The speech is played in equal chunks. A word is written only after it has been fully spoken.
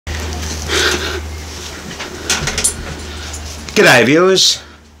G'day viewers,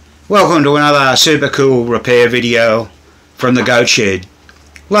 welcome to another super cool repair video from the Goat Shed,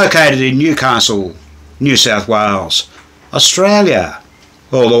 located in Newcastle, New South Wales, Australia,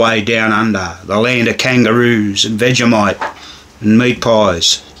 all the way down under, the land of kangaroos and Vegemite and meat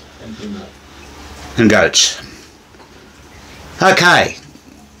pies and goats. Okay,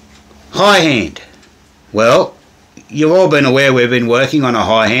 high hand. Well, you've all been aware we've been working on a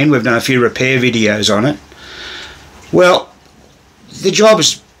high hand. We've done a few repair videos on it. Well, the job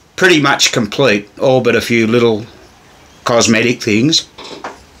is pretty much complete, all but a few little cosmetic things.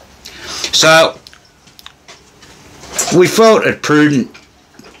 So we felt it prudent,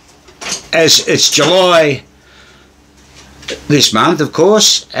 as it's July this month of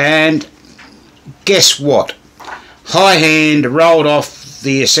course, and guess what? High hand rolled off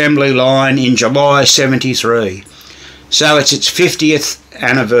the assembly line in July 73. So it's its 50th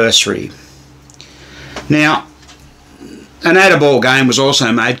anniversary. Now, an Addaball game was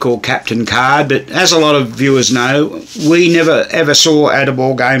also made called Captain Card, but as a lot of viewers know, we never ever saw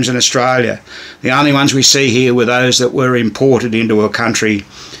Addaball games in Australia. The only ones we see here were those that were imported into a country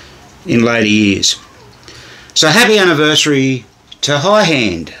in later years. So happy anniversary to High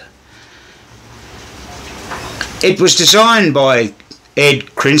Hand. It was designed by Ed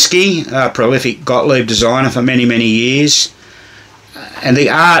Krinsky, a prolific Gottlieb designer for many, many years, and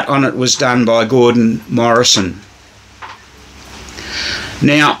the art on it was done by Gordon Morrison.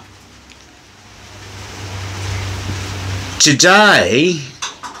 Now, today,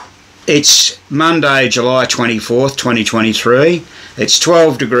 it's Monday, July 24th, 2023. It's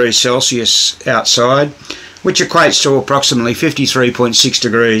 12 degrees Celsius outside, which equates to approximately 53.6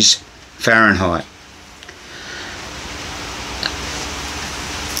 degrees Fahrenheit.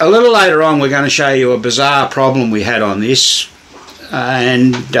 A little later on, we're going to show you a bizarre problem we had on this,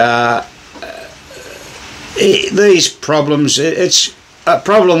 and these problems, it's a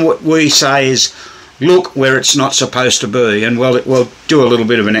problem what we say is look where it's not supposed to be, and we'll do a little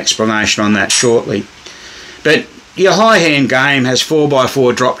bit of an explanation on that shortly. But your high hand game has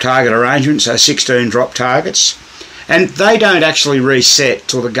 4x4 drop target arrangements, so 16 drop targets, and they don't actually reset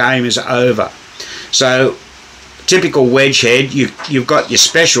till the game is over. So typical wedge head, you've got your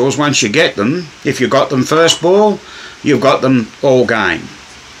specials once you get them. If you got them first ball, you've got them all game,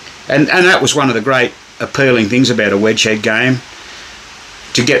 and that was one of the great appealing things about a wedge head game,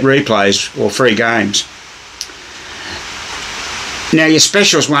 to get replays or free games. Now your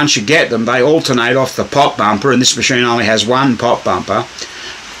specials, once you get them, they alternate off the pop bumper, and this machine only has one pop bumper,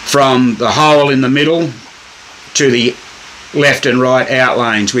 from the hole in the middle to the left and right out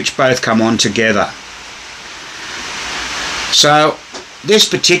lanes, which both come on together. So this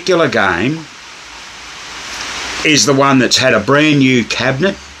particular game is the one that's had a brand new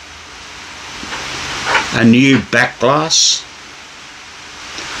cabinet, a new back glass.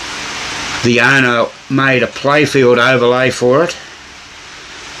 The owner made a playfield overlay for it,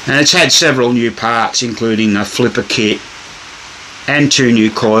 and it's had several new parts, including a flipper kit and 2 new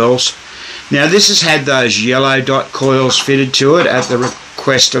coils. Now this has had those yellow dot coils fitted to it at the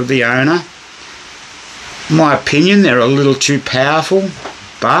request of the owner. In my opinion, they're a little too powerful,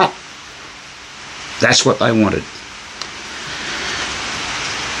 but that's what they wanted.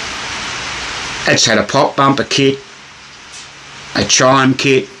 It's had a pop bumper kit, a chime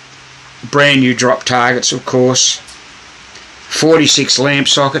kit, brand new drop targets of course, 46 lamp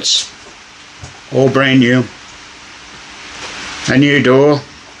sockets, all brand new, a new door,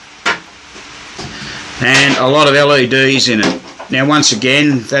 and a lot of LEDs in it. Now once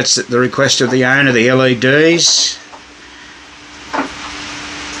again, that's at the request of the owner, the LEDs.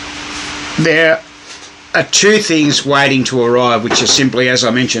 There are 2 things waiting to arrive, which are simply, as I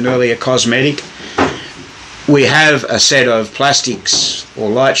mentioned earlier, cosmetic. We have a set of plastics or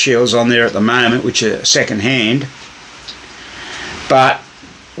light shields on there at the moment, which are second hand, but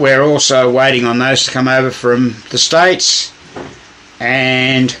we're also waiting on those to come over from the States,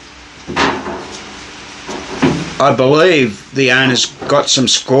 and I believe the owner's got some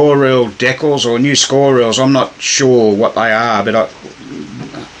score reel decals or new score reels. I'm not sure what they are, but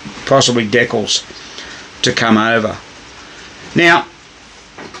possibly decals to come over. Now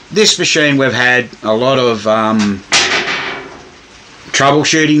this machine, we've had a lot of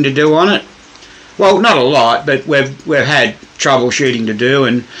troubleshooting to do on it. Well, not a lot, but we've had troubleshooting to do,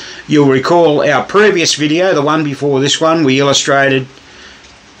 and you'll recall our previous video, the one before this one, we illustrated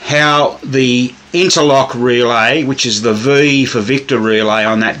how the interlock relay, which is the V for Victor relay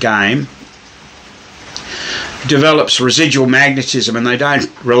on that game, develops residual magnetism and they don't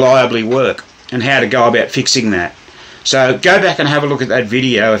reliably work, and how to go about fixing that. So go back and have a look at that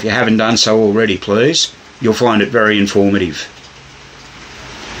video if you haven't done so already, please. You'll find it very informative.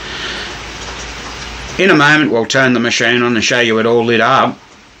 In a moment we'll turn the machine on and show you it all lit up.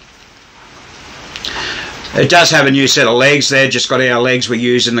 It does have a new set of legs there, just got our legs we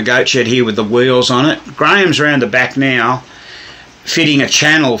use in the goat shed here with the wheels on it. Graham's around the back now fitting a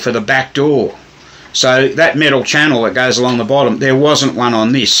channel for the back door. So that metal channel that goes along the bottom, there wasn't one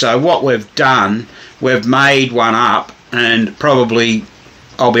on this. So what we've done, we've made one up, and probably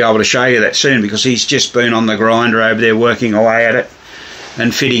I'll be able to show you that soon because he's just been on the grinder over there working away at it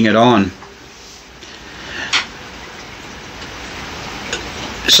and fitting it on.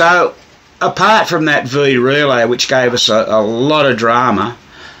 So apart from that V relay, which gave us a lot of drama,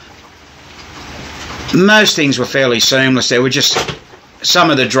 most things were fairly seamless. There were just some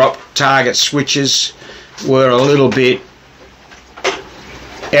of the drop target switches were a little bit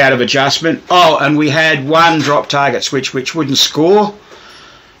out of adjustment. Oh, and we had one drop target switch which wouldn't score,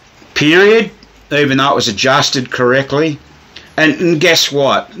 period, even though it was adjusted correctly. And guess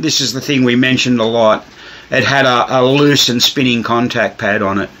what? This is the thing we mentioned a lot. It had a loose and spinning contact pad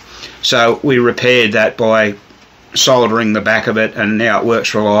on it. So we repaired that by soldering the back of it, and now it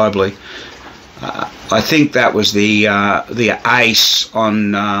works reliably. I think that was the ace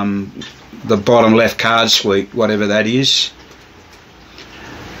on the bottom left card suite, whatever that is.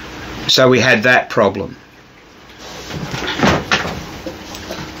 So we had that problem.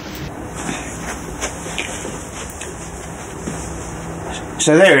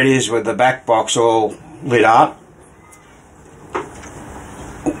 So there it is with the back box all lit up.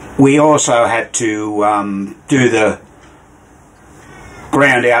 We also had to do the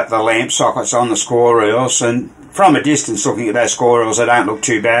ground out the lamp sockets on the score reels, and from a distance looking at those score reels they don't look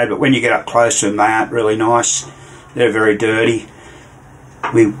too bad, but when you get up close to them they aren't really nice. They're very dirty.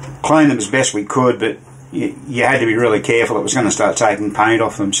 We cleaned them as best we could, but you had to be really careful. It was going to start taking paint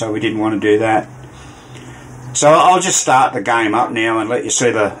off them, so we didn't want to do that. So I'll just start the game up now and let you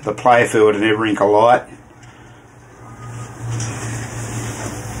see the play field in every ink of light.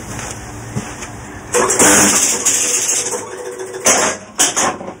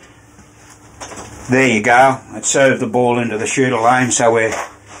 There you go. It served the ball into the shooter lane, so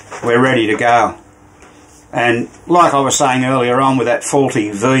we're ready to go. And like I was saying earlier on with that faulty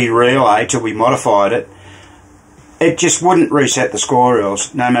V relay, till we modified it, it just wouldn't reset the score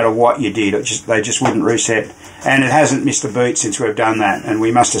reels no matter what you did. They just wouldn't reset, and it hasn't missed a beat since we've done that. And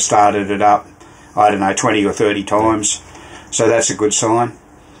we must have started it up, I don't know, 20 or 30 times. So that's a good sign.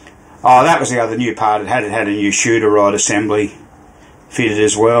 Oh, that was the other new part. It had a new shooter rod assembly fitted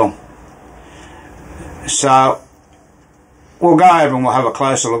as well. So we'll go over and we'll have a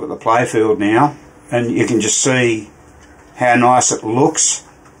closer look at the playfield now, and you can just see how nice it looks,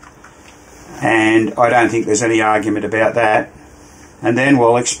 and I don't think there's any argument about that. And then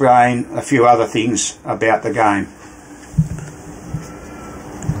we'll explain a few other things about the game.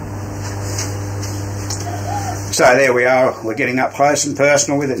 So there we are, we're getting up close and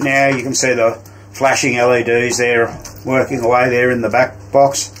personal with it now. You can see the flashing LEDs there working away there in the back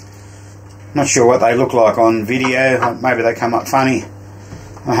box. Not sure what they look like on video, maybe they come up funny.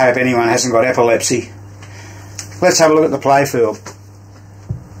 I hope anyone hasn't got epilepsy. Let's have a look at the playfield.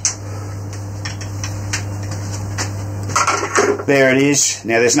 There it is.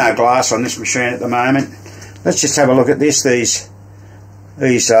 Now there's no glass on this machine at the moment. Let's just have a look at this. These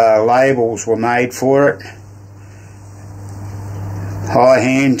labels were made for it. High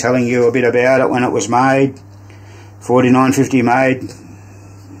hand telling you a bit about it when it was made. 4950 made.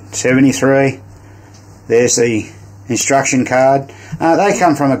 73. There's the instruction card. They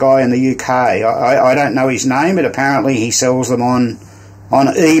come from a guy in the UK. I don't know his name, but apparently he sells them on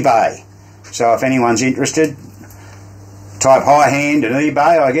eBay. So if anyone's interested, type high hand and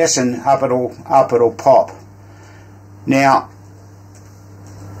eBay, I guess, and up it'll pop. Now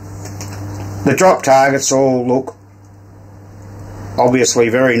the drop targets all look obviously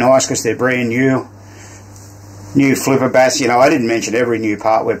very nice because they're brand new. New flipper bats, you know, I didn't mention every new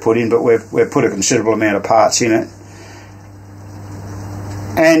part we've put in, but we've put a considerable amount of parts in it.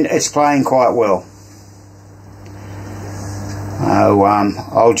 And it's playing quite well.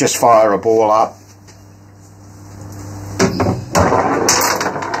 I'll just fire a ball up.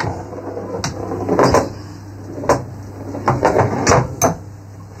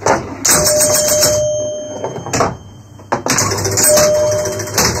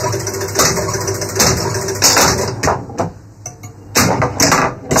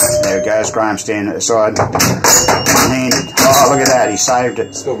 Graham standing at the side, one-handed. Oh, look at that! He saved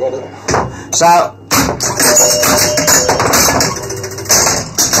it. Still got it.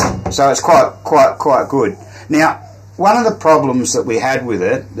 So it's quite good. Now, one of the problems that we had with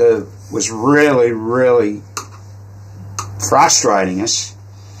it that was really frustrating us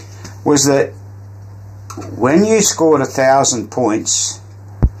was that when you scored 1,000 points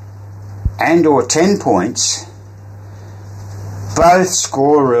and or 10 points, both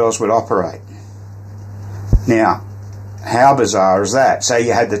score reels would operate. Now, how bizarre is that? So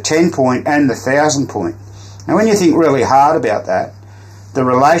you had the 10 point and the 1,000 point. Now when you think really hard about that, the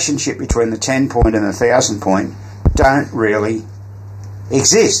relationship between the 10 point and the 1,000 point don't really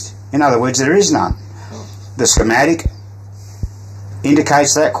exist. In other words, there is none. The schematic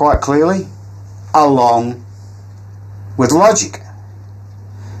indicates that quite clearly, along with logic.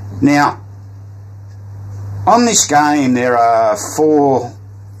 Now, on this game there are 4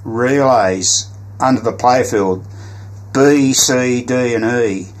 relays under the playfield, B, C, D and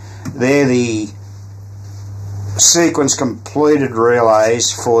E. They're the sequence completed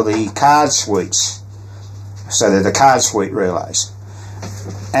relays for the card suites. So they're the card suite relays.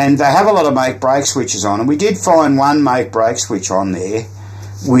 And they have a lot of make-break switches on, and we did find one make-break switch on there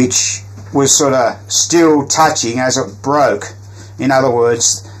which was sort of still touching as it broke. In other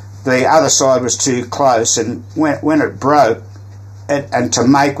words, the other side was too close, and when it broke, and to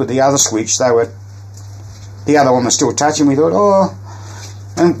make with the other switch, the other one was still touching. We thought, oh,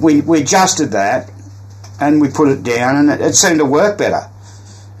 and we adjusted that, and we put it down, and it seemed to work better.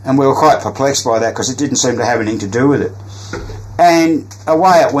 And we were quite perplexed by that because it didn't seem to have anything to do with it. And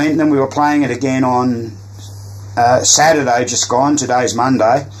away it went, and then we were playing it again on Saturday just gone, today's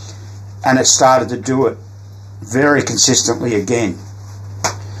Monday, and it started to do it very consistently again.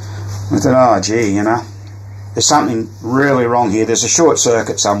 I thought, oh gee, you know, there's something really wrong here. There's a short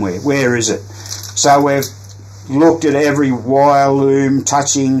circuit somewhere. Where is it? So we've looked at every wire loom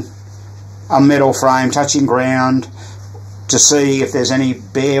touching a metal frame, touching ground, to see if there's any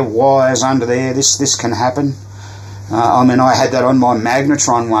bare wires under there. This can happen. I mean, I had that on my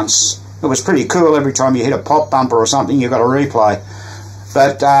magnetron once. It was pretty cool. Every time you hit a pop bumper or something, you got a replay.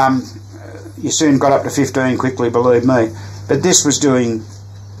 But you soon got up to 15 quickly, believe me. But this was doing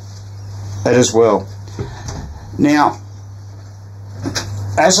it as well. Now,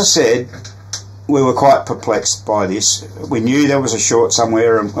 as I said, we were quite perplexed by this. We knew there was a short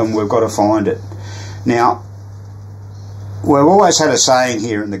somewhere, and we've got to find it. Now, we've always had a saying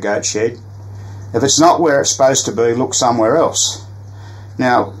here in the Goat Shed: if it's not where it's supposed to be, look somewhere else.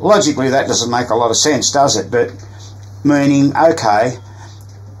 Now, logically that doesn't make a lot of sense, does it? But meaning, okay,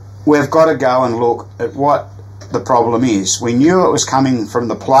 we've got to go and look at what the problem is. We knew it was coming from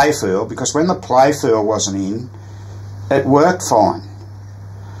the playfield, because when the playfield wasn't in, it worked fine.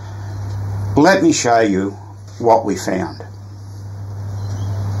 Let me show you what we found.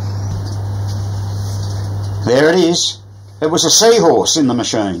 There it is. It was a seahorse in the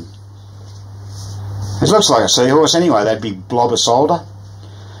machine. It looks like a seahorse anyway, that big blob of solder.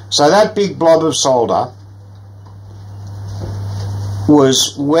 So that big blob of solder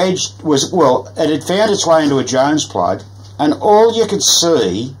was wedged, it had found its way into a Jones plug, and all you could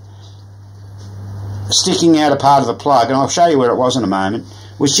see sticking out a part of the plug, and I'll show you where it was in a moment,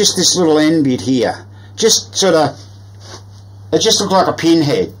 was just this little end bit here. Just sort of, it just looked like a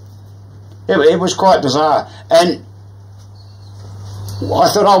pinhead. It was quite bizarre. And I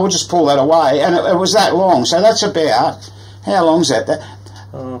thought, oh, we'll just pull that away, and it was that long. So that's about, how long's that?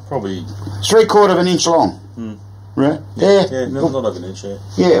 Probably 3/4 of an inch long. Right? Yeah, not over an inch, yeah.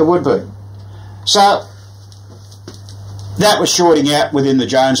 Yeah, it would be. So that was shorting out within the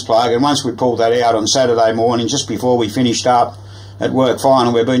Jones plug, and once we pulled that out on Saturday morning, just before we finished up, it worked fine,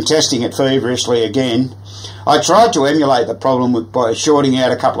 and we've been testing it feverishly again. I tried to emulate the problem by shorting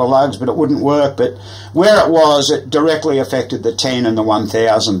out a couple of lugs, but it wouldn't work. But where it was, it directly affected the 10 and the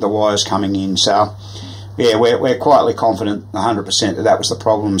 1000, the wires coming in. So, yeah, we're quietly confident 100% that was the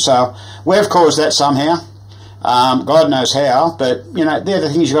problem. So we've caused that somehow. God knows how, but, you know, they're the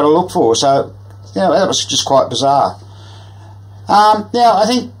things you've got to look for. So, yeah, that was just quite bizarre. Now, I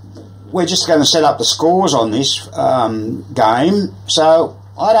think we're just going to set up the scores on this game. So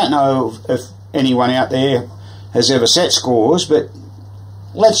I don't know if anyone out there has ever set scores, but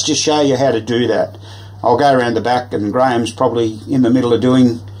let's just show you how to do that. I'll go around the back, and Graham's probably in the middle of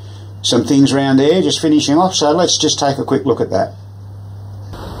doing some things around there, just finishing off, so let's just take a quick look at that.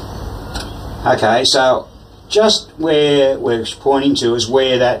 Okay, so just where we're pointing to is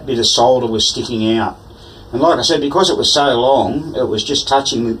where that bit of solder was sticking out. And like I said, because it was so long, it was just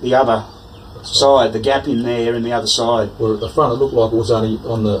touching the other side, the gap in there in the other side. Well, at the front it looked like it was only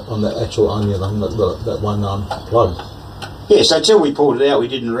on the actual onion, that one plug. Yeah, so until we pulled it out, we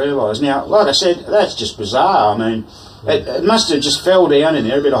didn't realise. Now, like I said, that's just bizarre. I mean, it must have just fell down in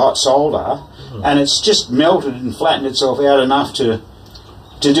there, a bit of hot solder, and it's just melted and flattened itself out enough to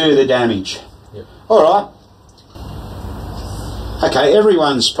do the damage. Yep. All right. Okay,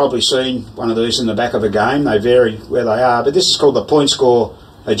 everyone's probably seen one of these in the back of a game. They vary where they are, but this is called the point score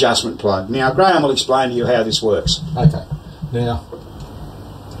adjustment plug. Now, Graham will explain to you how this works. Okay. Now,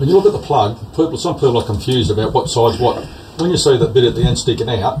 when you look at the plug, some people are confused about what side's what. When you see that bit at the end sticking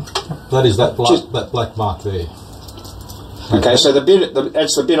out, that is that black mark there. Okay, so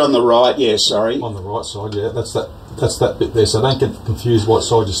that's the bit on the right. Yeah, sorry. On the right side, yeah, that's that bit there. So don't get confused what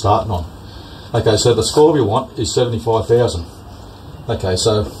side you're starting on. Okay, so the score we want is 75,000. Okay,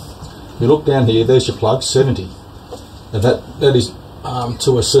 so you look down here, there's your plug, 70. And that is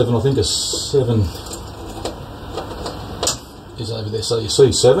to a 7, I think a 7 is over there. So you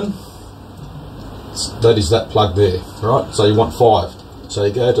see 7, that is that plug there, right? So you want 5. So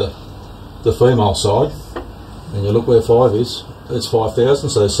you go to the female side, and you look where 5 is, it's 5,000,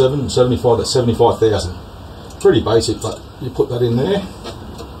 so 7, 75, that's 75,000. Pretty basic, but you put that in there,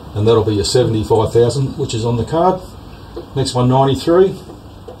 and that'll be your 75,000, which is on the card. Next one, 93.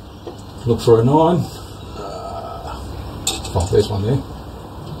 Look for a 9. Oh, there's one there.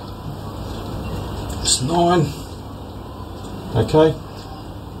 It's 9. Okay.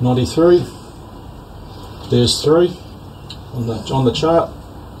 93. There's 3 on the chart.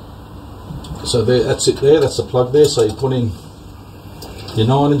 So there, that's it there. That's the plug there. So you put in your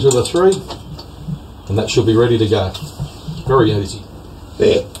 9 into the 3, and that should be ready to go. Very easy.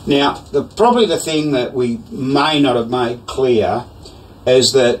 There. Now, probably the thing that we may not have made clear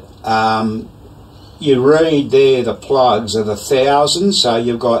is that you read there the plugs are the thousands, so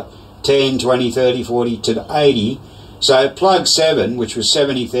you've got 10, 20, 30, 40 to 80. So plug 7, which was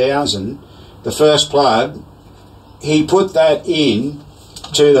 70,000, the first plug, he put that in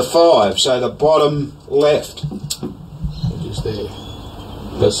to the 5, so the bottom left. Which is there.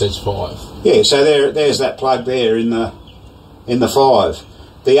 That says 5. Yeah, so there's that plug there in the 5.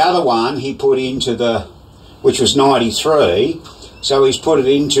 The other one he put into which was 93, so he's put it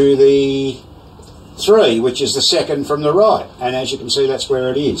into the 3, which is the second from the right, and as you can see, that's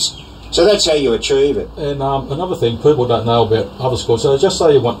where it is. So that's how you achieve it. And another thing, people don't know about other scores. So just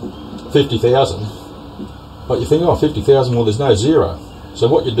say you want 50,000, but you think, oh, 50,000, well, there's no 0. So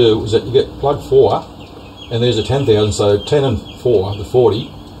what you do is that you get plug 4, and there's a 10,000, so 10 and 4, the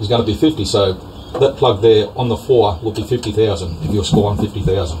 40, is going to be 50. So that plug there on the 4 will be 50,000 if you're scoring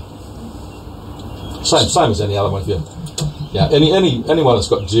 50,000. Same as any other one. If you, yeah, anyone that's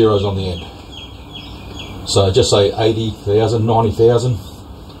got zeros on the end. So just say 80,000, 90,000,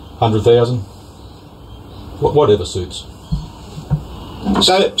 100,000, whatever suits.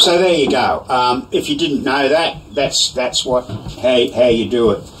 So there you go. If you didn't know that, that's how you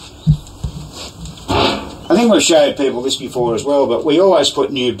do it. I think we've showed people this before as well, but we always put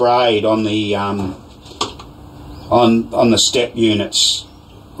new braid on the on the step units,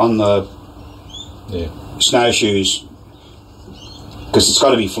 on the snowshoes, because it's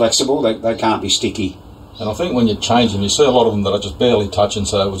got to be flexible. They can't be sticky. And I think when you change them, you see a lot of them that are just barely touching,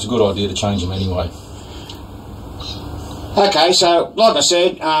 so it was a good idea to change them anyway. Okay, so like I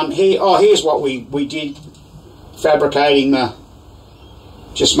said, here's what we did fabricating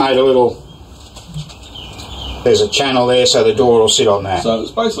just made a little, there's a channel there so the door will sit on that. So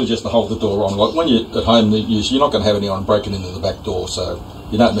it's basically just to hold the door on. Like when you're at home, you're not going to have anyone breaking into the back door, so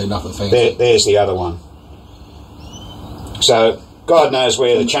you don't need nothing fancy. There's the other one. So God knows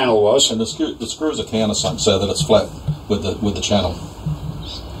where the channel was. And the screws are countersunk so that it's flat with the channel.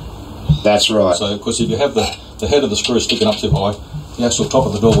 That's right. So, because if you have the head of the screw sticking up too high, the actual top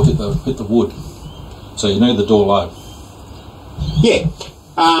of the door will hit the wood. So you need the door low. Yeah,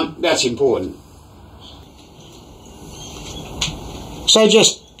 that's important. So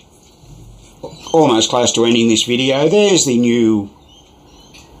just almost close to ending this video, there's the new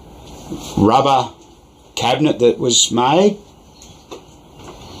rubber cabinet that was made.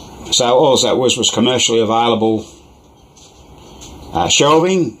 So all that was commercially available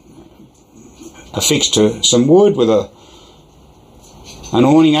shelving affixed to some wood with an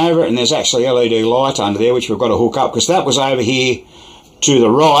awning over it, and there's actually LED light under there which we've got to hook up, because that was over here to the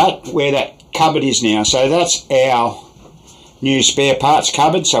right where that cupboard is now. So that's our new spare parts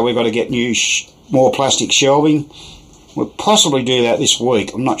cupboard, so we've got to get more plastic shelving. We'll possibly do that this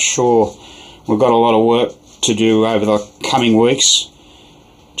week. I'm not sure. We've got a lot of work to do over the coming weeks,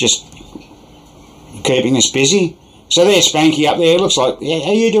 just keeping us busy. So there's Spanky up there. Looks like,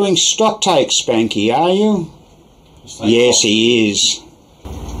 are you doing stock takes, Spanky, are you? Yes, he is.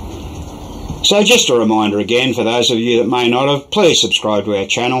 So just a reminder again for those of you that may not have, please subscribe to our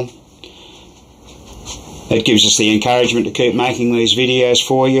channel. It gives us the encouragement to keep making these videos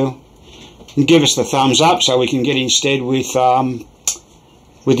for you. And give us the thumbs up so we can get instead with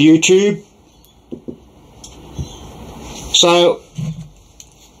YouTube. So,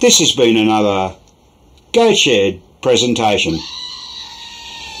 this has been another Goatshed presentation.